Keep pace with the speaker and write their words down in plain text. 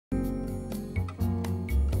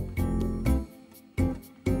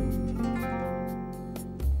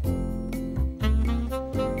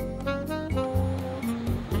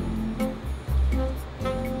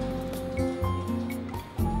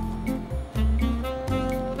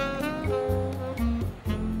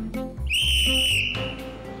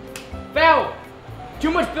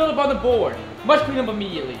much buildup on the board. Must clean up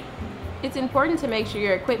immediately. It's important to make sure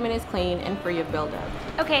your equipment is clean and free of buildup.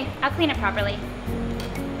 Okay, I'll clean it properly.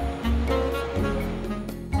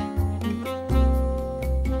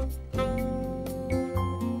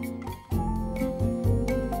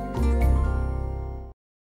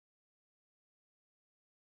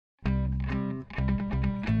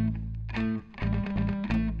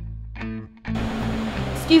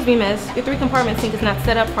 Excuse me, miss. Your 3-compartment sink is not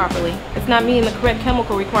set up properly. It's not meeting the correct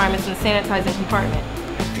chemical requirements in the sanitizing compartment.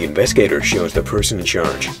 The investigator shows the person in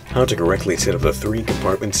charge how to correctly set up the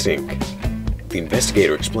 3-compartment sink. The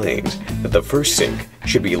investigator explains that the first sink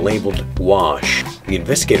should be labeled wash. The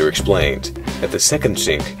investigator explains that the second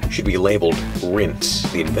sink should be labeled rinse.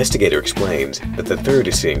 The investigator explains that the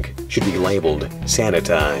third sink should be labeled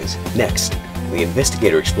sanitize. Next, the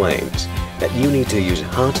investigator explains that you need to use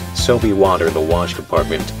hot, soapy water in the wash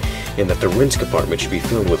compartment and that the rinse compartment should be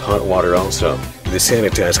filled with hot water also. The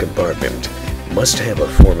sanitized compartment must have a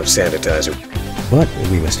form of sanitizer, but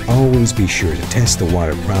we must always be sure to test the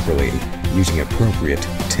water properly using appropriate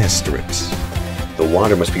test strips. The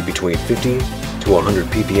water must be between 50 to 100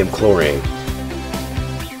 ppm chlorine